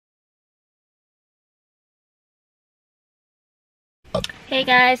Hey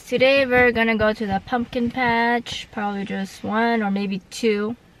guys, today we're gonna go to the pumpkin patch. Probably just one or maybe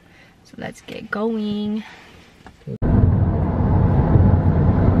two. So let's get going.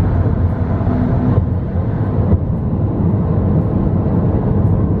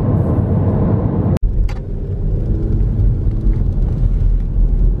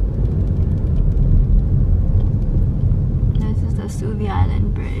 This is the Sauvie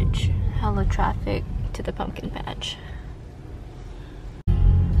Island bridge. Hella traffic to the pumpkin patch.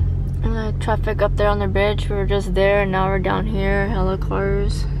 Traffic up there on the bridge. We were just there and now we're down here. Hella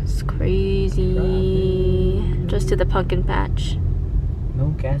cars. It's crazy. Just to the pumpkin patch. No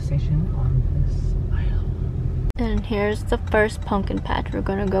gas station on this island. And here's the first pumpkin patch we're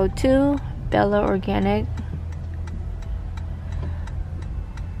gonna go to. Bella Organic.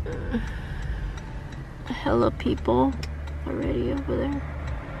 Hella people already over there.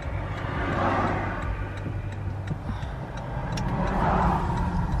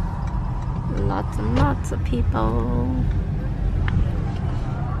 Lots and lots of people.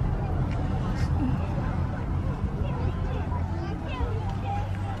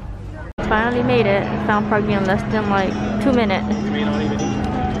 Finally made it. Found parking in less than like 2 minutes.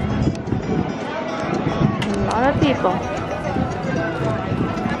 A lot of people.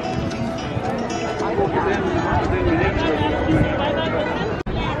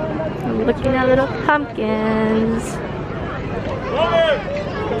 Looking at little pumpkins.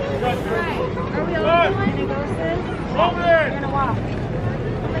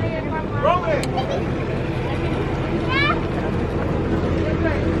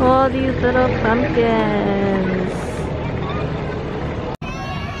 All these little pumpkins.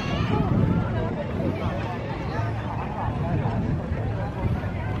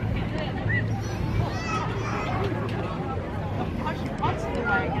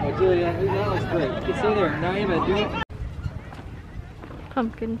 Oh, Julia, that was great. You can stay there. Now you better do it.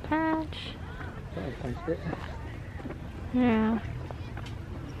 Pumpkin patch. Oh, I punched it. Yeah.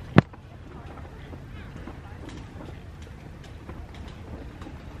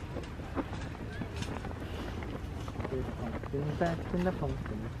 Back in the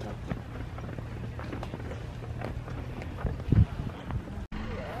pumpkin patch.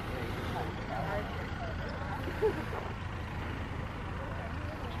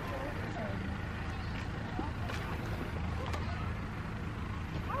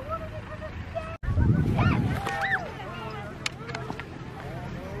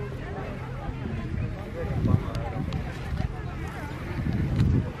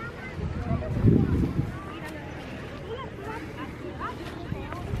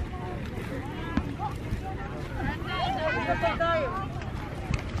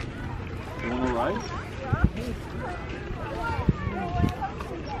 You want to ride?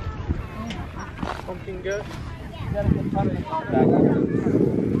 Pumpkin good? You gotta get part of the back.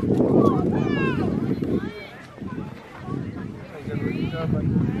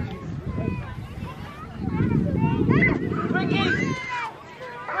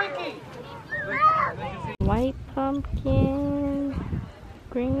 White pumpkin.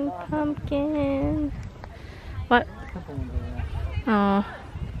 Green pumpkin. What? Oh.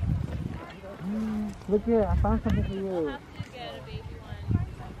 Look here, I found something for you.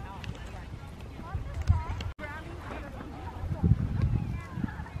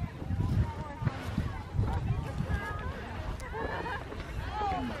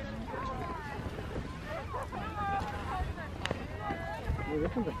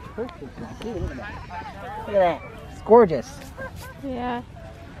 This one's a perfect one. Look at that. Look at that. It's gorgeous. Yeah.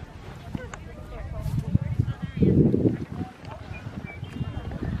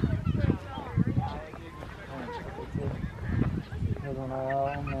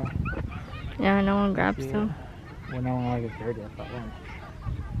 Yeah, no one grabs them. Well, no one already dirty. I thought one.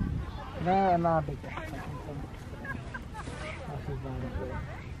 No, I'm not a big fan.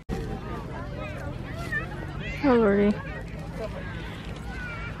 Oh, lordy.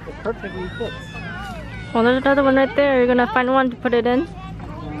 It perfectly fits. Well, there's another one right there. You're gonna find one to put it in.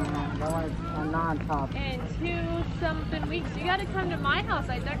 That one is not on top. In 2-something weeks, you gotta come to my house.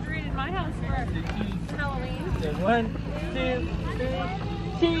 I decorated my house for Halloween. 1, 2,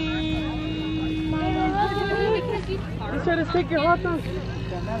 3, cheese! Just try to stick your hot dog. We're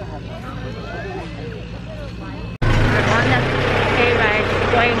on the hayride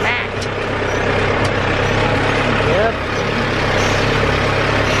going back. Yep.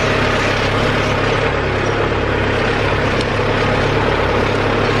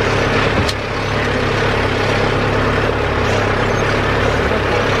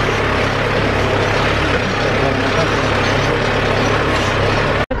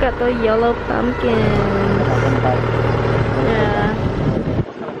 Look at the yellow pumpkin. Yeah.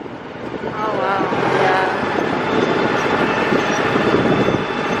 Oh wow. Yeah.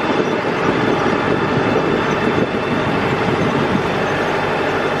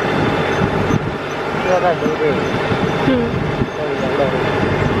 Look at that baby.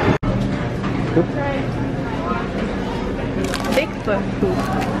 Bigfoot poop.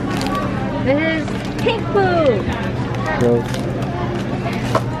 This is pink poop. Gross.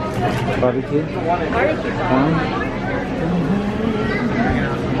 Barbecue? Barbecue sauce.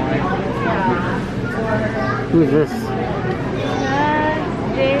 Who is this?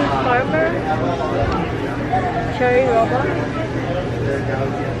 James Farmer. Cherry robot.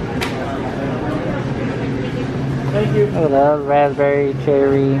 Thank you. Oh, that raspberry,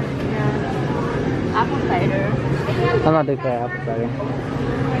 cherry. Yeah. Apple cider. I'm not big fan of apple cider.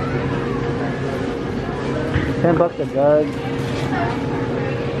 $10 a jug.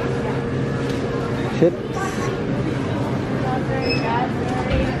 Chips.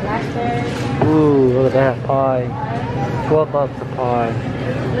 Ooh, look at that pie. $12 a pie.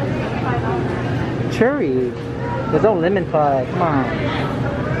 Cherry. There's no lemon pie. Come on.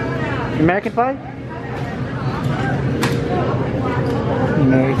 American pie?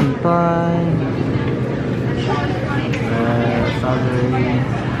 American pie. Strawberry.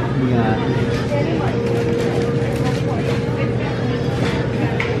 Yeah.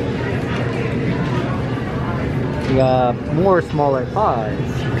 We got more smaller pies.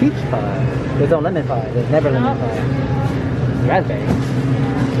 Peach pie. There's no lemon pie. There's never lemon pie. Raspberry.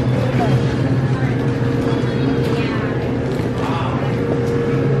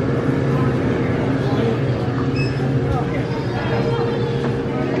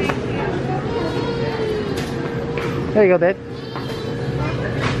 There you go, babe.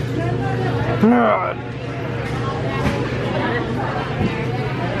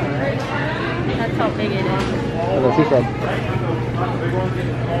 That's how big it is. That's what she said.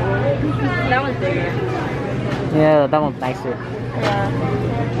 That one's bigger. Yeah, that one's nicer. Yeah.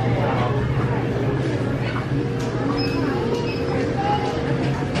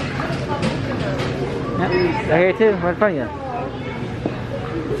 Yep, they're here too, right in front of you.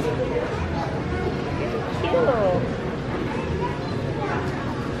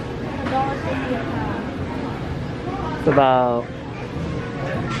 It's about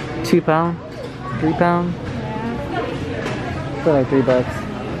 2 pounds, 3 pounds. Yeah. So like $3.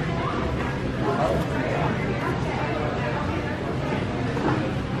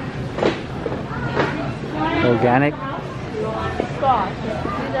 Organic. Squash.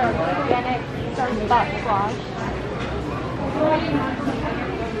 These are organic spot squash.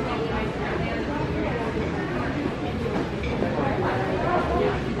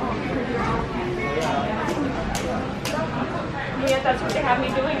 Yeah, that's what they have me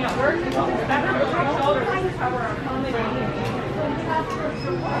doing at work. This is how we're accommodating.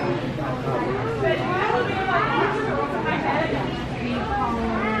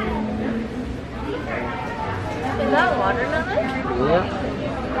 Is that watermelon? Yeah.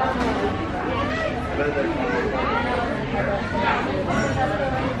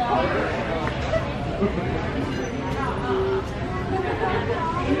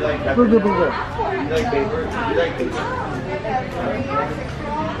 You like pepper? Boo, boo, boo, boo. You like paper? You like paper?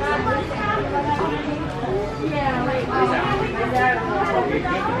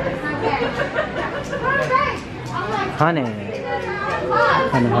 Honey.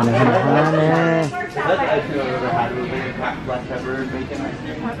 Honey, honey, honey, honey. That's actually what I've ever had with bacon, black pepper and bacon.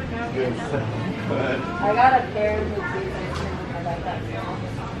 Good. I got a pear with seasoning. I like that.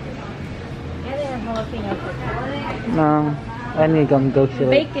 And then jalapeno ketchup. No, I need go chili.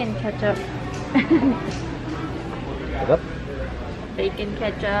 Bacon ketchup. Yep. Bacon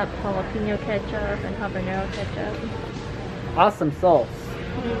ketchup, jalapeno ketchup, and habanero ketchup. Awesome sauce.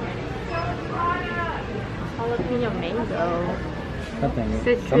 Jalapeno mango. Something.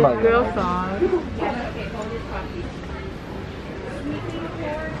 Citrus Somebody. grill sauce.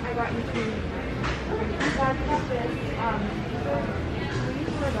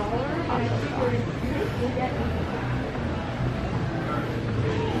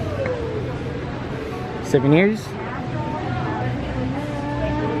 Souvenirs?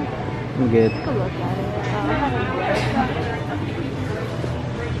 I'm good. Take a look at it.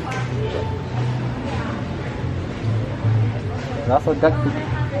 And also duck poop.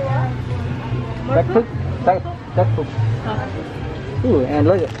 Duck poop? Duck poop. Ooh, and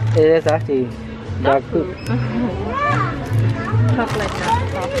look, it is actually duck poop. Chocolate nut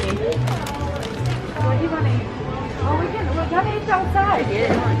coffee. What do you want to eat? Oh, we can eat outside. I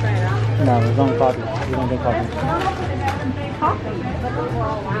did. I want to try it out. No, there's only coffee. You don't drink coffee. Coffee. But those were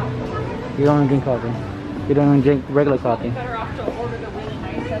all out. You don't drink coffee. You don't drink regular coffee. Better off to order the really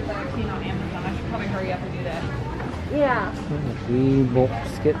nice set that I've seen on Amazon. I should probably hurry up and do that. Yeah. Reebok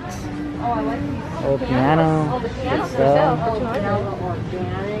skits. Oh, I like these. Old piano. Oh, the piano Good for sale stuff. for 200.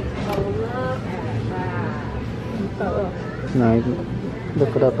 No, you can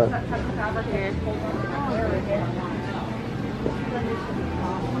look it up.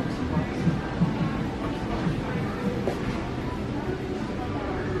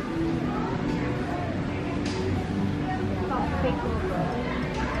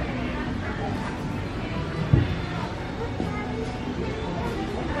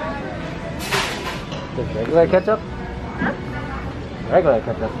 Just regular ketchup? Huh? Regular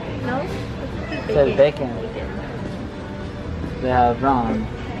ketchup. No? It says bacon. They have brown.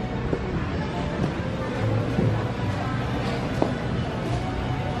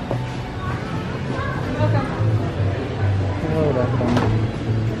 Oh, that's fun.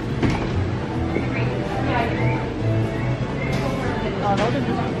 Oh, those are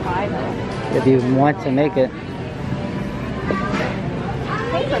just fried though. If you want to make it.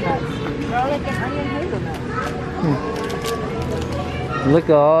 Hazelnuts. They're all like an onion hazelnut. Look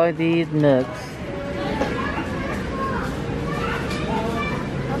at all these nuts.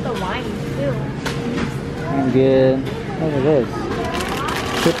 Not the wine too. I'm good. Look at this.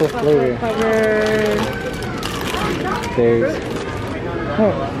 Triple flavor. Berries.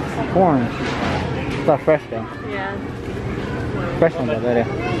 Oh, corn. It's not fresh though. Yeah. Fresh ones are better.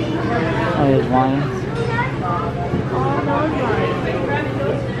 Oh, there's wines.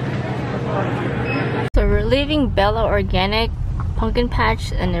 So we're leaving Bella Organic Pumpkin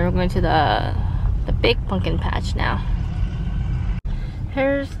Patch and then we're going to the big pumpkin patch now.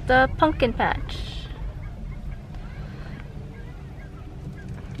 Here's the pumpkin patch.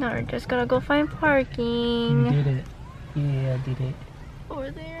 Now we're just gonna go find parking. You did it. Yeah, I did it.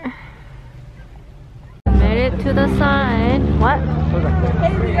 Over there. Made it to the side. What?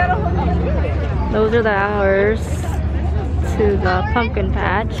 Those are the hours to the pumpkin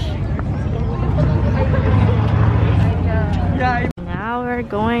patch. Now we're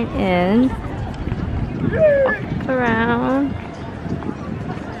going in. Walk around.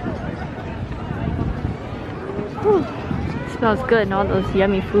 Whew. Smells good and all those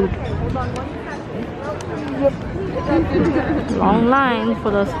yummy food. Long line for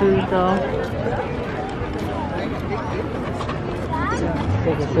those foods though.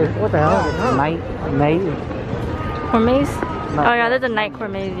 What the hell? Night. Gourmets? Oh yeah, there's a night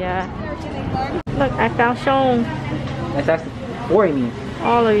gourmets, yeah. Look, I found Sean. That's actually 4 of me.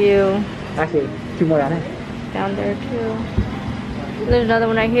 All of you. Actually, 2 more down there. Down there too. There's another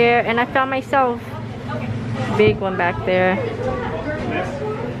one right here. And I found myself. Big one back there.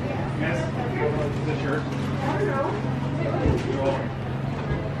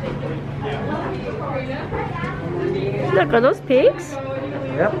 Look, are those pigs?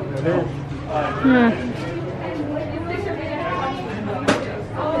 Yep, it is.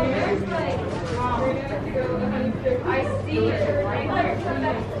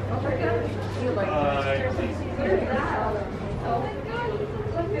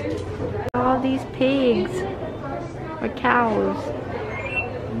 All these pigs or cows.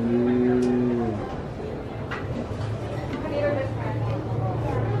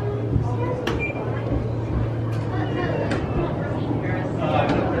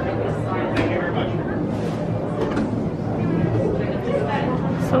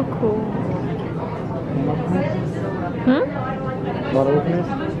 So cool. Hmm? A lot of openers.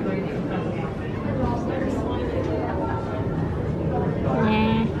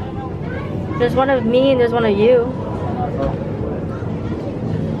 Yeah. There's one of me and there's one of you.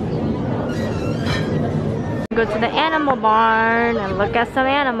 Go to the animal barn and look at some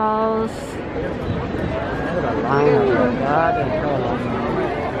animals.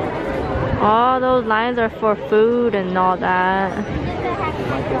 All those lines are for food and all that.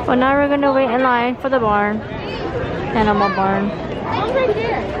 But now we're gonna wait in line for the barn. Animal barn.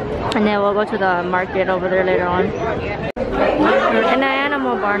 And then we'll go to the market over there later on. We're in the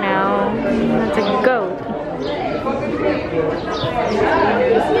animal barn now. That's a goat.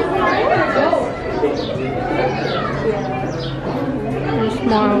 There's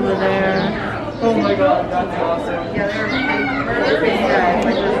more over there. Oh my god, that's awesome. Yeah,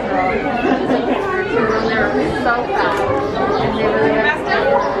 they're so fast. And they really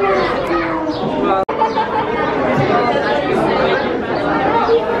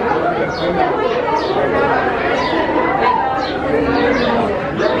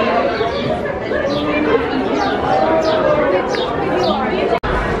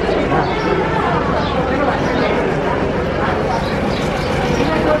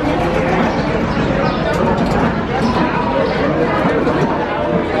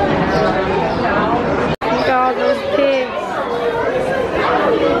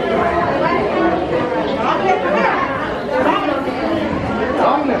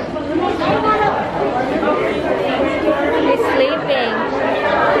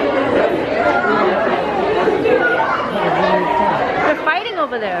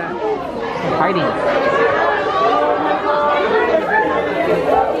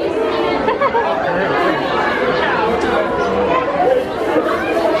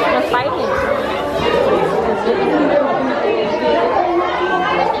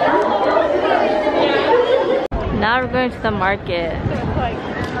the market.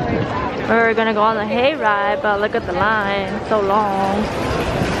 We were gonna go on the hayride, but look at the line, it's so long.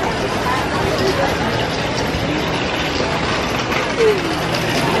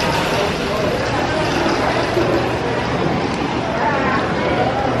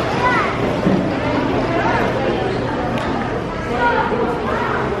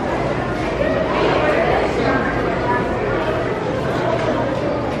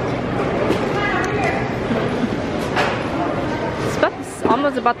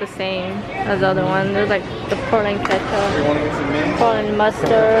 Almost about the same as the other one. There's like the Portland ketchup, Portland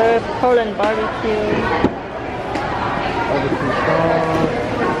mustard, Portland barbecue. Barbecue sauce.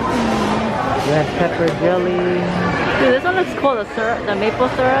 Red pepper jelly. Dude, this one looks cool. The syrup, the maple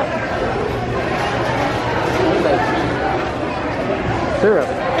syrup. Syrup.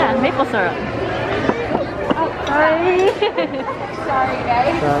 Yeah, maple syrup. Oh, sorry. Sorry,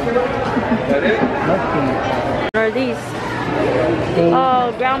 guys. What are these?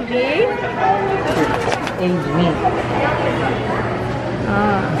 Oh, ground beef? Aged meat.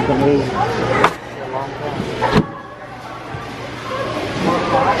 Some aged.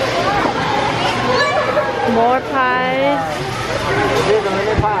 More pies. There's a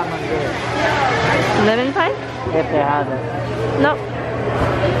lemon pie I'm gonna get. Lemon pie? If they have it. Nope.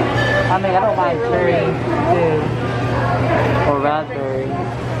 I mean, I don't mind cherry too. Or raspberry.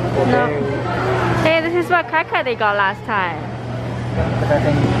 Or No. berry. Hey, this is what Kaka they got last time. But I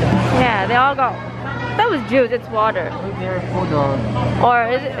think Yeah, they all got. That was juice. It's water. they're full of. Or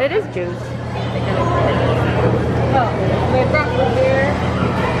it is juice.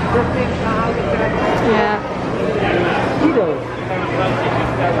 Yeah. Cheetos.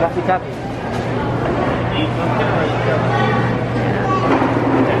 Laffy Taffy.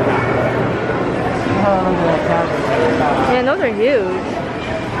 Oh, look at that taffy. Yeah, those are huge.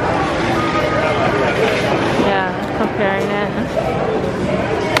 Yeah, comparing it.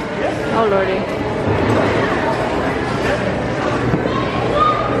 Oh lordy.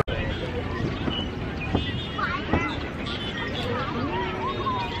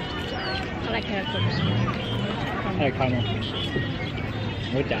 I like caramel. I like caramel.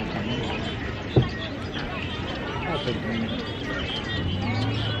 With that caramel. That's a green.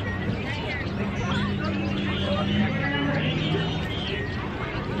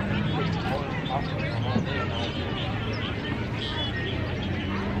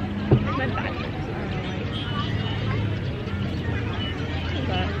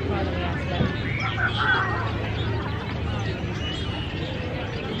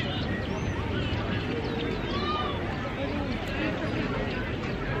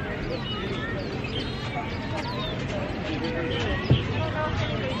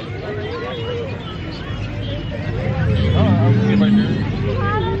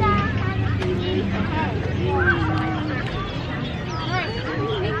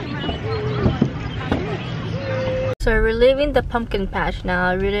 So we're leaving the pumpkin patch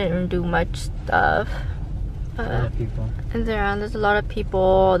now. We didn't do much stuff. People. And there's a lot of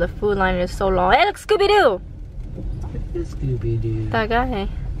people. The food line is so long. Hey, look, Scooby-Doo! Scooby-Doo. That guy.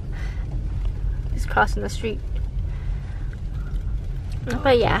 He's crossing the street.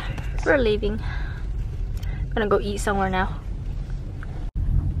 But yeah, we're leaving. Gonna go eat somewhere now.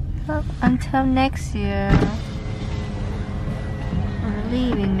 Well, until next year. We're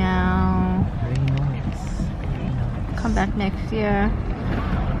leaving now. Come back next year.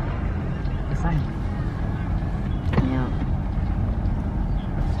 Yeah.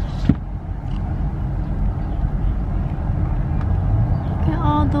 Look at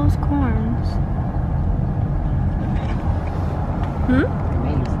all those corns. Hmm?